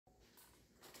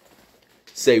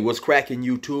Say what's cracking,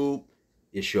 YouTube?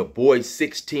 It's your boy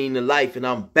 16 to life, and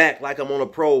I'm back like I'm on a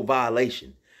parole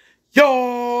violation.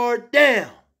 You're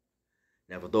down.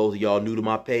 Now, for those of y'all new to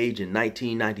my page, in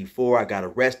 1994, I got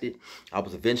arrested. I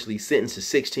was eventually sentenced to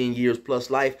 16 years plus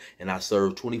life, and I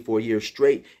served 24 years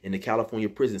straight in the California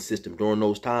prison system. During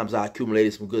those times, I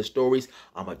accumulated some good stories.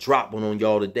 I'm going to drop one on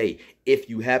y'all today. If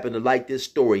you happen to like this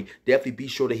story, definitely be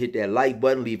sure to hit that like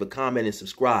button, leave a comment, and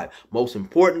subscribe. Most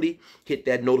importantly, hit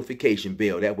that notification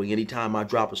bell. That way, anytime I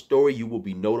drop a story, you will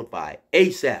be notified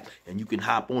ASAP, and you can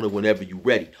hop on it whenever you're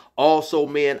ready. Also,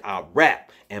 man, I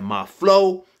rap, and my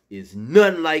flow is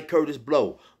nothing like Curtis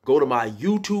Blow. Go to my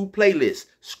YouTube playlist,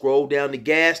 scroll down the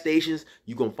gas stations,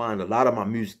 you're going to find a lot of my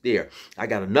music there. I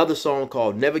got another song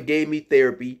called Never Gave Me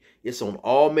Therapy. It's on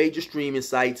all major streaming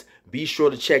sites. Be sure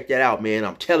to check that out, man.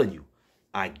 I'm telling you,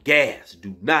 I gas.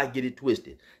 Do not get it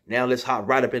twisted. Now let's hop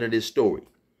right up into this story.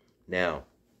 Now,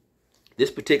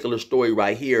 this particular story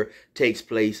right here takes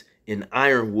place in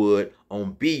Ironwood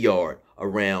on B Yard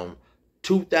around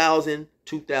 2000,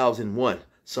 2001.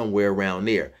 Somewhere around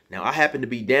there. Now, I happen to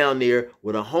be down there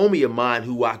with a homie of mine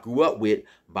who I grew up with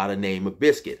by the name of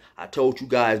Biscuit. I told you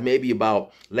guys maybe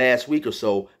about last week or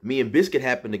so, me and Biscuit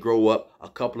happened to grow up a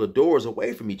couple of doors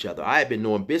away from each other. I had been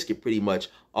knowing Biscuit pretty much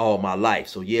all my life.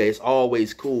 So yeah, it's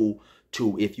always cool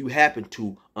to, if you happen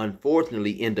to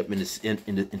unfortunately end up in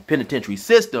the penitentiary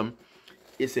system,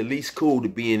 it's at least cool to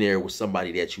be in there with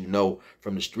somebody that you know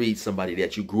from the streets, somebody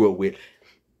that you grew up with.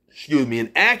 Excuse me.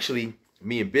 And actually,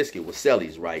 me and Biscuit were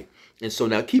cellies, right? And so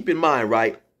now keep in mind,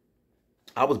 right,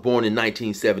 I was born in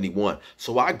 1971.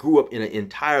 So I grew up in an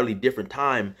entirely different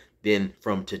time than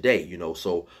from today, you know.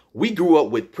 So we grew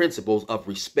up with principles of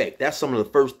respect. That's some of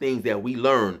the first things that we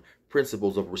learned,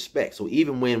 principles of respect. So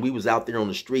even when we was out there on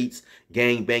the streets,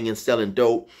 gang banging, selling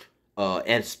dope,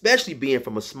 and especially being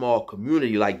from a small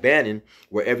community like Bannon,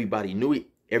 where everybody knew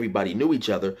each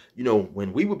other, you know,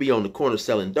 when we would be on the corner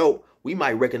selling dope, we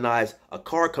might recognize a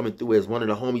car coming through as one of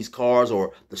the homies' cars, or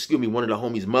one of the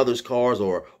homies' mother's cars,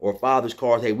 or father's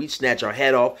cars. Hey, we'd snatch our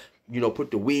hat off, you know,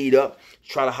 put the weed up,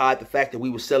 try to hide the fact that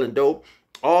we were selling dope,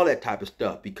 all that type of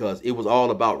stuff, because it was all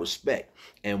about respect.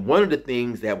 And one of the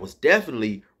things that was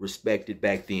definitely respected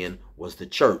back then was the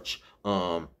church.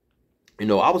 You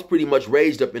know, I was pretty much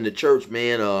raised up in the church,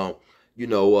 man.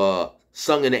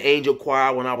 Sung in the angel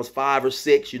choir when I was 5 or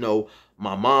 6. You know,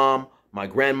 my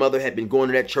grandmother had been going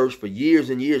to that church for years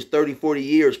and years, 30, 40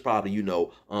 years probably, you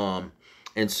know.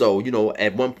 And so, you know,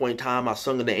 at one point in time, I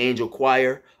sung in the angel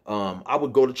choir. I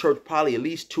would go to church probably at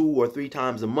least 2 or 3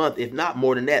 times a month, if not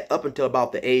more than that, up until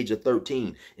about the age of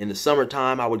 13. In the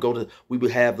summertime, we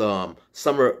would have the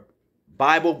summer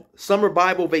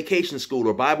Bible vacation school,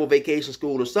 or Bible vacation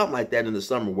school, or something like that in the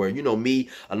summer, where, you know, me,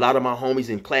 a lot of my homies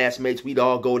and classmates, we'd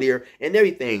all go there and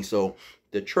everything. So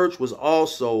the church was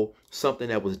also something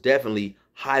that was definitely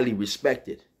highly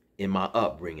respected in my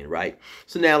upbringing, right?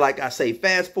 So now, like I say,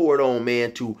 fast forward on,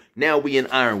 man, to now we in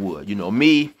Ironwood. You know,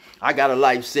 me, I got a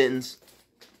life sentence.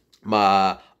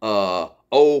 My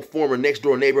old former next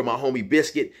door neighbor, my homie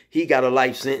Biscuit, he got a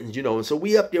life sentence, you know, and so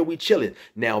we up there, we chilling.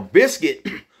 Now, Biscuit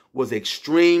was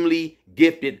extremely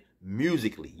gifted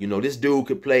musically. You know, this dude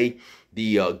could play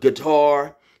the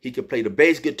guitar. He could play the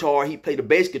bass guitar. He played the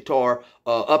bass guitar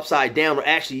upside down, or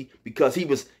actually, because he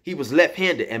was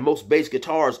left-handed, and most bass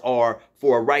guitars are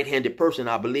for a right-handed person,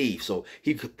 I believe. So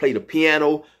he could play the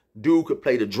piano. Dude could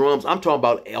play the drums. I'm talking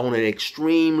about on an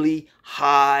extremely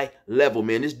high level,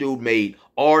 man. This dude made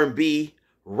R&B,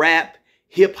 rap,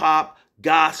 hip-hop,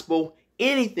 gospel,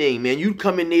 anything, man. You'd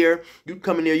come in there,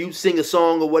 you'd sing a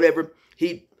song or whatever.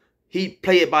 He'd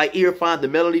play it by ear, find the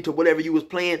melody to whatever you was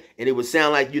playing, and it would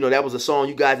sound like, you know, that was a song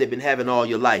you guys had been having all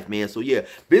your life, man. So yeah,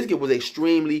 Biscuit was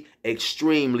extremely,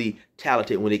 extremely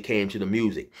talented when it came to the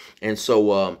music. And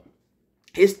so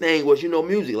his thing was, you know,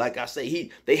 music. Like I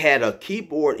say, they had a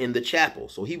keyboard in the chapel,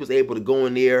 so he was able to go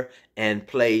in there and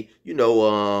play, you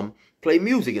know, play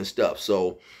music and stuff.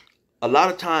 So a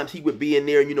lot of times he would be in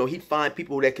there, you know, he'd find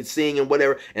people that could sing and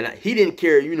whatever. And he didn't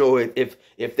care, you know,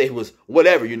 if they was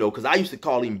whatever, you know, because I used to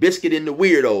call him Biscuit and the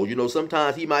Weirdo. You know,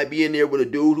 sometimes he might be in there with a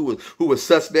dude who was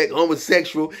suspect,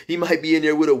 homosexual. He might be in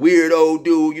there with a weirdo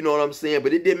dude, you know what I'm saying?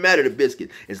 But it didn't matter to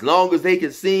Biscuit. As long as they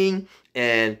could sing,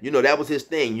 and, you know, that was his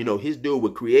thing. You know, his dude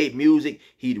would create music.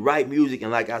 He'd write music.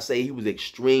 And like I say, he was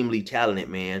extremely talented,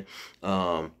 man.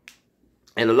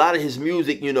 And a lot of his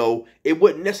music, you know, it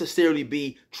wouldn't necessarily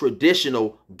be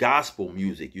traditional gospel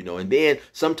music, you know. And then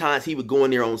sometimes he would go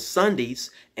in there on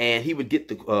Sundays, and he would get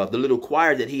the little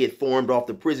choir that he had formed off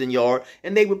the prison yard,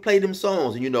 and they would play them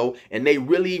songs, you know. And they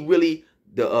really,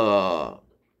 the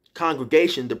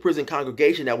congregation, the prison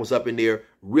congregation that was up in there,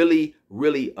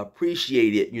 really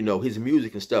appreciated, you know, his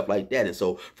music and stuff like that. And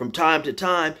so from time to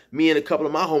time, me and a couple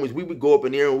of my homies, we would go up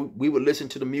in there and we would listen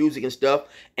to the music and stuff.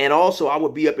 And also I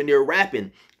would be up in there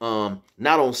rapping, not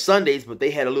on Sundays, but they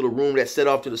had a little room that set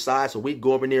off to the side. So we'd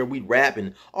go up in there and we'd rap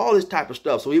and all this type of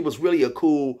stuff. So it was really a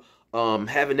cool,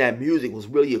 having that music was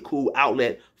really a cool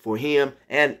outlet for him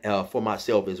and for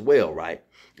myself as well, right?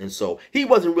 And so he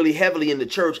wasn't really heavily in the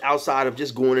church outside of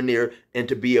just going in there and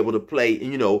to be able to play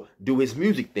and, you know, do his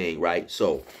music thing, right?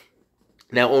 So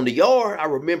now on the yard, I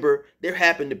remember there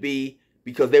happened to be,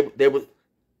 because there was,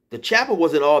 the chapel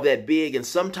wasn't all that big, and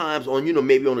sometimes on, you know,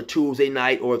 maybe on a Tuesday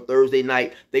night or a Thursday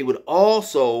night, they would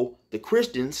also, the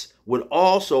Christians would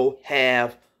also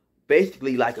have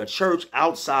basically like a church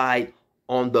outside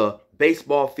on the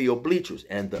baseball field bleachers.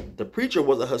 And the preacher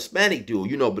was a Hispanic dude,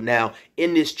 you know, but now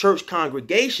in this church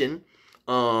congregation,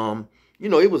 you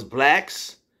know, it was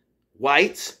blacks,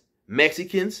 whites,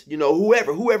 Mexicans, you know,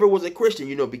 whoever was a Christian,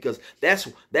 you know, because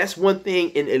that's one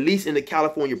thing in, at least in the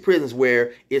California prisons,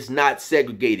 where it's not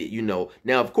segregated, you know.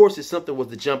 Now, of course, if something was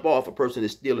to jump off, a person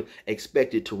is still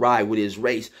expected to ride with his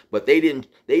race, but they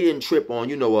didn't trip on,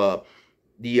 you know,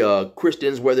 the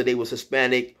Christians, whether they was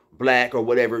Hispanic, black, or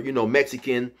whatever, you know,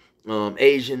 Mexican,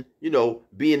 Asian, you know,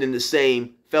 being in the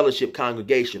same fellowship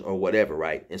congregation or whatever,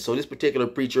 right? And so this particular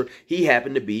preacher, he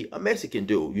happened to be a Mexican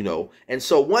dude, you know. And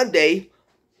so one day,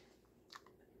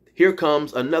 here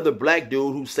comes another black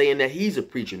dude who's saying that he's a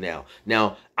preacher now.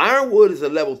 Now, Ironwood is a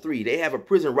level 3. They have a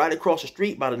prison right across the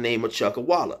street by the name of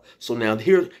Chuckawalla. So now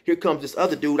here comes this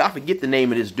other dude. I forget the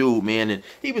name of this dude, man. And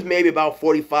he was maybe about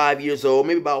 45 years old,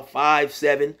 maybe about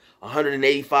 5'7",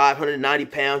 185, 190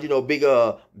 pounds, you know, big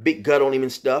gut on him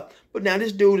and stuff. But now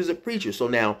this dude is a preacher. So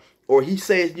now, or he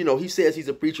says, you know, he says he's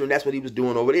a preacher, and that's what he was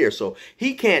doing over there. So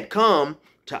he can't come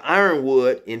to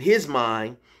Ironwood in his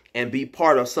mind and be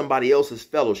part of somebody else's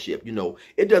fellowship. You know,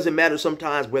 it doesn't matter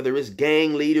sometimes whether it's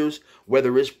gang leaders,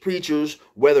 whether it's preachers,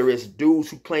 whether it's dudes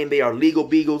who claim they are legal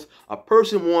beagles. A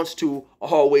person wants to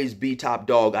always be top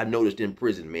dog, I noticed in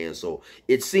prison, man. So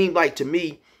it seemed like to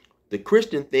me, the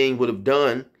Christian thing would have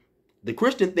done, the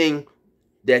Christian thing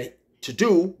that to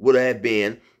do would have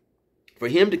been for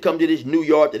him to come to this New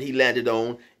York that he landed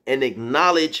on and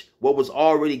acknowledge what was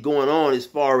already going on as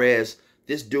far as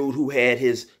this dude who had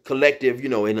his collective, you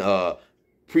know, in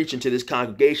preaching to this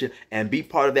congregation, and be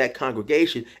part of that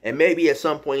congregation, and maybe at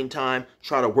some point in time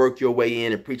try to work your way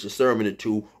in and preach a sermon or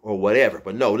two or whatever.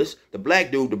 But no, the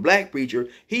black dude, the black preacher,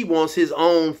 he wants his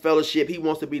own fellowship. He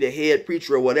wants to be the head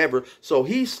preacher or whatever. So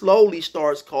he slowly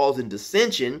starts causing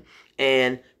dissension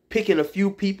and picking a few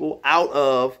people out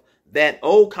of that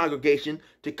old congregation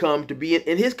to come to be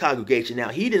in his congregation. Now,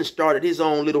 he didn't started his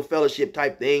own little fellowship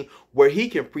type thing where he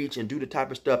can preach and do the type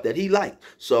of stuff that he liked.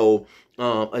 So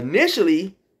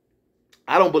initially,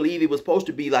 I don't believe it was supposed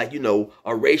to be like, you know,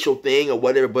 a racial thing or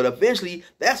whatever, but eventually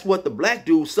that's what the black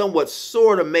dude somewhat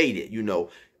sort of made it, you know.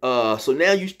 So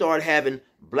now you start having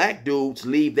black dudes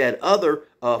leave that other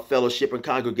fellowship and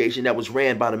congregation that was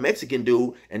ran by the Mexican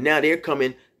dude, and now they're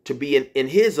coming to be in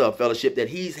his fellowship that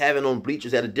he's having on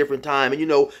bleachers at a different time. And, you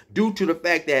know, due to the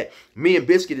fact that me and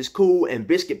Biscuit is cool and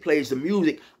Biscuit plays the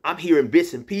music, I'm hearing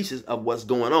bits and pieces of what's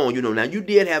going on. You know, now you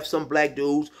did have some black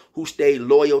dudes who stayed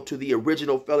loyal to the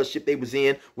original fellowship they was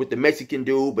in with the Mexican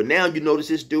dude. But now you notice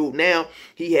this dude, now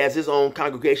he has his own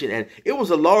congregation. And it was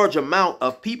a large amount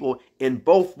of people in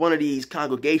both one of these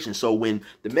congregations. So when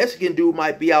the Mexican dude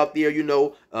might be out there, you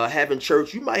know, having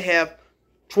church, you might have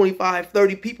 25,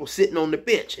 30 people sitting on the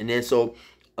bench. And then so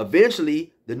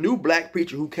eventually the new black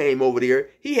preacher who came over there,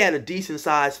 he had a decent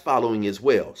sized following as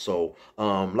well. So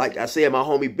like I said, my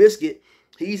homie Biscuit,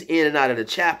 he's in and out of the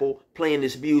chapel playing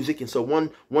this music. And so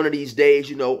one of these days,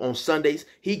 you know, on Sundays,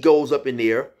 he goes up in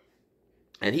there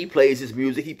and he plays his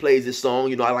music. He plays his song.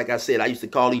 You know, like I said, I used to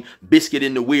call him Biscuit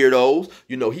and the Weirdos.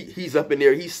 You know, he's up in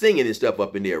there. He's singing and stuff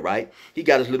up in there, right? He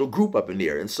got his little group up in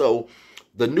there. And so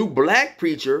the new black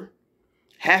preacher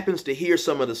happens to hear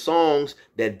some of the songs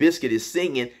that Biscuit is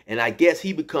singing, and I guess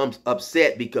he becomes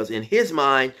upset because in his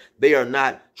mind, they are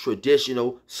not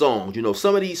traditional songs. You know,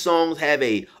 some of these songs have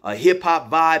a hip-hop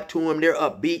vibe to them. They're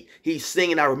upbeat. He's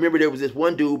singing. I remember there was this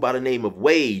one dude by the name of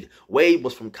Wade. Wade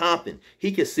was from Compton.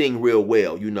 He could sing real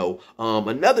well, you know.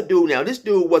 Another dude, now this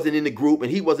dude wasn't in the group, and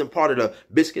he wasn't part of the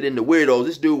Biscuit and the Weirdos.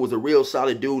 This dude was a real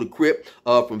solid dude, a Crip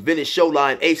from Venice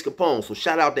Showline, Ace Capone. So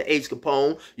shout out to Ace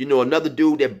Capone. You know, another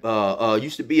dude that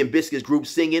used to be in Biscuit's group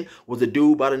singing was a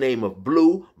dude by the name of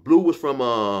Blue. Blue was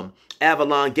from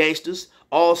Avalon Gangsters.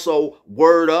 Also,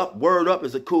 Word Up. Word Up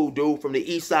is a cool dude from the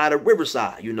east side of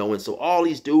Riverside, you know. And so all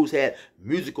these dudes had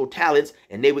musical talents,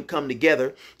 and they would come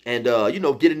together and, you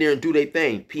know, get in there and do their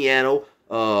thing. Piano,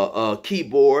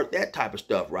 keyboard, that type of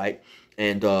stuff, right?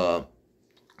 And so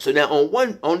now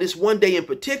on this one day in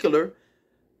particular,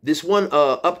 this one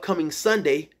upcoming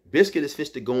Sunday, Biscuit is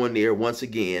fit to go in there once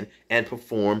again and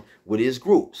perform with his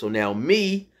group. So now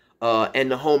me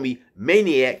and the homie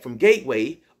Maniac from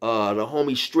Gateway, the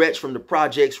homie Stretch from the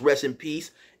Projects, rest in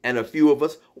peace, and a few of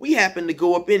us, we happen to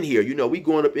go up in here. You know, we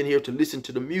going up in here to listen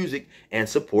to the music and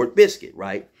support Biscuit,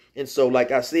 right? And so,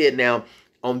 like I said, now,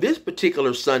 on this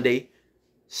particular Sunday,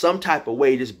 some type of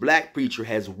way, this black preacher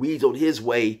has weaseled his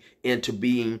way into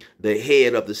being the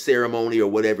head of the ceremony or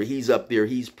whatever. He's up there,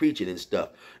 he's preaching and stuff.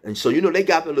 And so, you know, they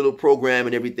got the little program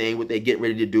and everything, what they getting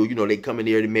ready to do. You know, they come in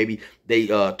there and maybe they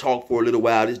talk for a little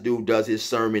while. This dude does his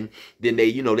sermon. Then they,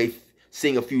 you know, they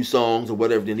sing a few songs or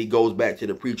whatever. Then he goes back to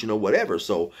the preaching or whatever.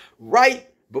 So right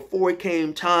before it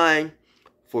came time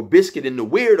for Biscuit and the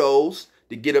Weirdos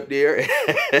to get up there,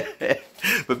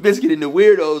 for Biscuit and the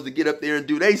Weirdos to get up there and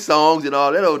do their songs and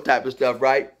all that old type of stuff,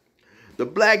 right? The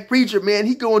black preacher, man,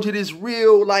 he going to this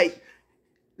real, I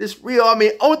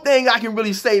mean, only thing I can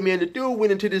really say, man, the dude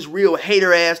went into this real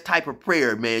hater-ass type of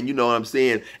prayer, man, you know what I'm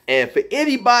saying? And for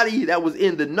anybody that was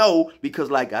in the know, because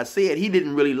like I said, he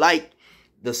didn't really like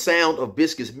the sound of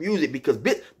Biscuit's music, because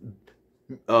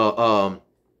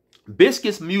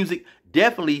Biscuit's music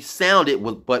definitely sounded,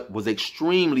 but was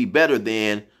extremely better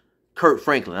than Kirk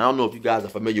Franklin. I don't know if you guys are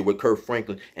familiar with Kirk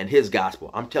Franklin and his gospel.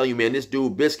 I'm telling you, man, this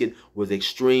dude Biscuit was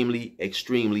extremely,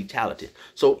 extremely talented.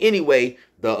 So anyway,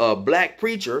 the black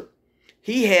preacher,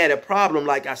 he had a problem,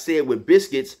 like I said, with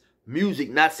Biscuit's music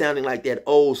not sounding like that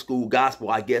old school gospel,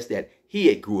 I guess, that he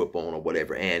had grew up on or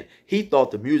whatever. And he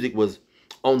thought the music was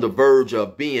on the verge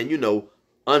of being, you know,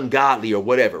 ungodly or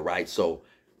whatever, right? So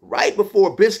right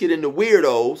before Biscuit and the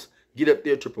Weirdos get up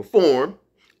there to perform,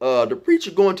 the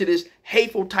preacher going to this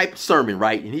hateful type of sermon,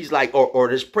 right? And he's like, or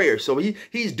this prayer. So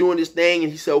he's doing this thing,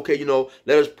 and he said, okay, you know,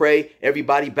 let us pray.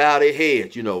 Everybody bow their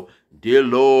heads, you know. Dear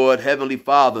Lord, Heavenly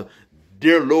Father,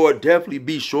 dear Lord, definitely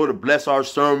be sure to bless our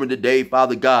sermon today,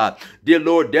 Father God. Dear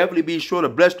Lord, definitely be sure to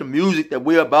bless the music that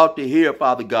we're about to hear,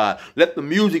 Father God. Let the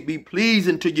music be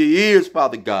pleasing to your ears,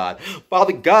 Father God.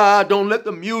 Father God, don't let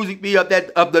the music be of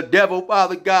the devil,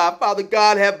 Father God. Father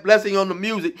God, have blessing on the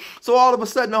music. So all of a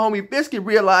sudden, the homie Biscuit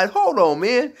realized, hold on,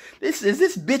 man. This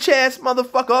bitch-ass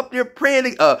motherfucker up there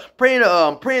praying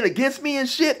against me and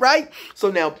shit, right? So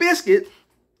now Biscuit,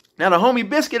 now, the homie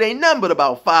Biscuit ain't nothing but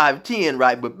about 5'10",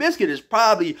 right? But Biscuit is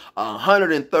probably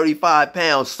 135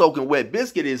 pounds soaking wet.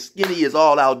 Biscuit is skinny as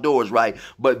all outdoors, right?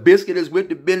 But Biscuit is with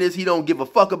the business. He don't give a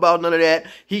fuck about none of that.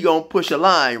 He gonna push a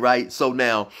line, right? So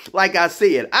now, like I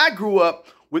said, I grew up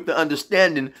with the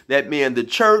understanding that, man, the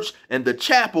church and the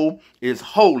chapel is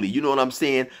holy. You know what I'm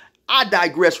saying? I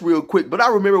digress real quick, but I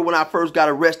remember when I first got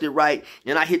arrested, right,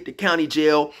 and I hit the county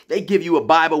jail, they give you a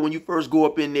Bible when you first go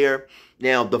up in there.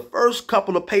 Now, the first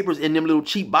couple of papers in them little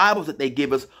cheap Bibles that they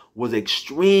give us was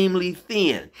extremely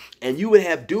thin. And you would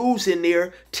have dudes in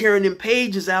there tearing them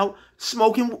pages out,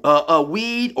 smoking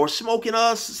weed or smoking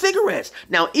cigarettes.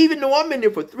 Now, even though I'm in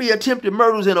there for 3 attempted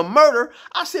murders and a murder,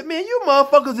 I said, man, you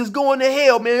motherfuckers is going to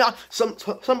hell, man.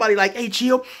 Somebody like, hey,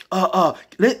 chill,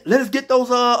 let us get those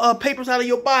papers out of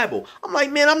your Bible. I'm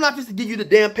like, man, I'm not just to give you the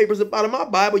damn papers out of my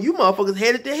Bible. You motherfuckers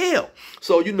headed to hell.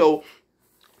 So, you know,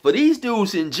 for these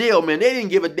dudes in jail, man, they didn't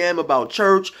give a damn about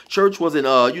church. Church wasn't,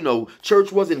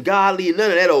 church wasn't godly and none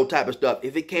of that old type of stuff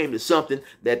if it came to something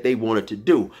that they wanted to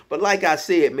do. But like I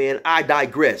said, man, I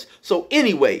digress. So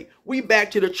anyway, we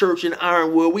back to the church in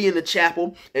Ironwood. We in the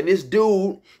chapel, and this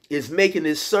dude is making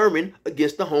this sermon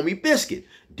against the homie Biscuit.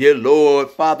 Dear Lord,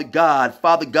 Father God,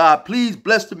 please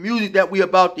bless the music that we're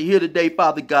about to hear today,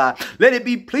 Father God. Let it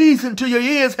be pleasing to your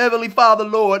ears, Heavenly Father,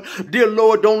 Lord. Dear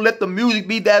Lord, don't let the music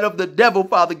be that of the devil,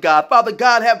 Father God. Father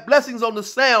God, have blessings on the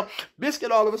sound. Biscuit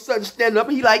all of a sudden standing up,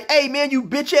 and he like, hey, man, you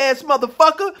bitch-ass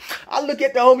motherfucker. I look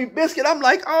at the homie Biscuit. I'm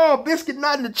like, oh, Biscuit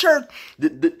not in the church.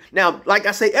 Now, like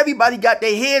I say, everybody got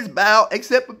their heads bowed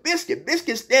except for Biscuit.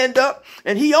 Biscuit stand up,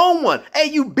 and he on one. Hey,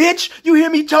 you bitch, you hear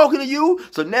me talking to you?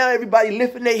 So now everybody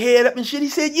lifting their head up and shit. He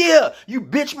said, yeah, you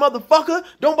bitch motherfucker.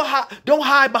 Don't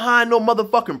hide behind no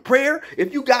motherfucking prayer.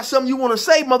 If you got something you want to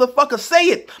say, motherfucker, say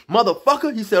it.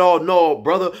 Motherfucker. He said, oh, no,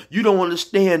 brother, you don't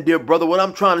understand, dear brother, what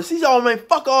I'm trying to see. Oh, man,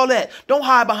 fuck all that. Don't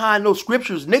hide behind no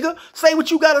scriptures, nigga. Say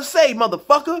what you got to say,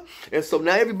 motherfucker. And so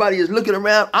now everybody is looking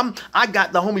around. I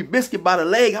got the homie Biscuit by the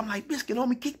leg. I'm like, Biscuit,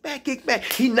 homie, kick back, kick back.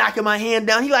 He knocking my hand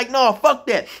down. He like, no, fuck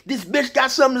that. This bitch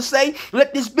got something to say.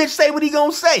 Let this bitch say what he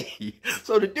gonna say.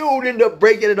 So the dude ended up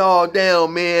breaking it all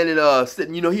down, man, and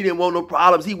sitting, you know, he didn't want no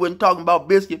problems. He wasn't talking about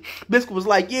Biscuit. Biscuit was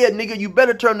like, yeah, nigga, you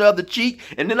better turn the other cheek,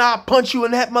 and then I'll punch you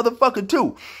in that motherfucker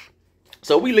too.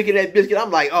 So we looking at Biscuit.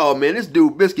 I'm like, oh man, this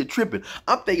dude Biscuit tripping.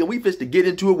 I'm thinking we fist to get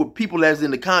into it with people that's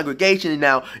in the congregation. And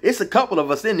now it's a couple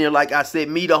of us in there. Like I said,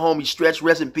 me, the homie Stretch,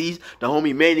 rest in peace, the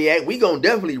homie Maniac. We gonna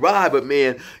definitely ride, but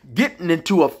man, getting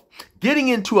into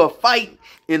a fight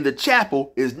in the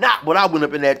chapel is not what I went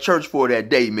up in that church for that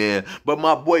day, man. But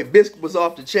my boy Biscuit was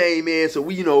off the chain, man. So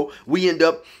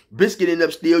Biscuit ended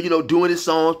up still, doing his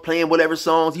songs, playing whatever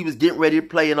songs he was getting ready to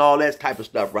play and all that type of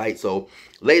stuff, right? So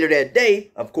later that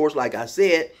day, of course, like I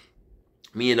said,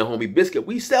 me and the homie Biscuit,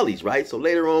 we sellies, right? So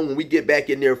later on, when we get back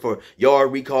in there for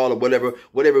yard recall or whatever,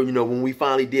 when we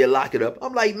finally did lock it up,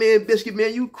 I'm like, man, Biscuit,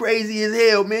 man, you crazy as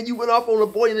hell, man. You went off on a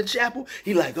boy in the chapel.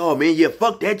 He like, oh, man, yeah,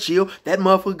 fuck that, chill. That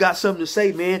motherfucker got something to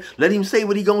say, man. Let him say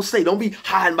what he gonna say. Don't be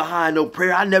hiding behind no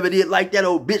prayer. I never did like that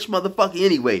old bitch motherfucker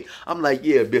anyway. I'm like,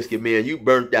 yeah, Biscuit, man, you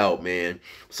burnt out, man.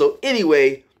 So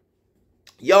anyway,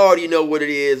 y'all already know what it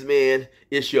is, man.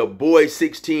 It's your boy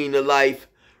 16 to life.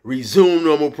 Resume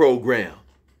normal program.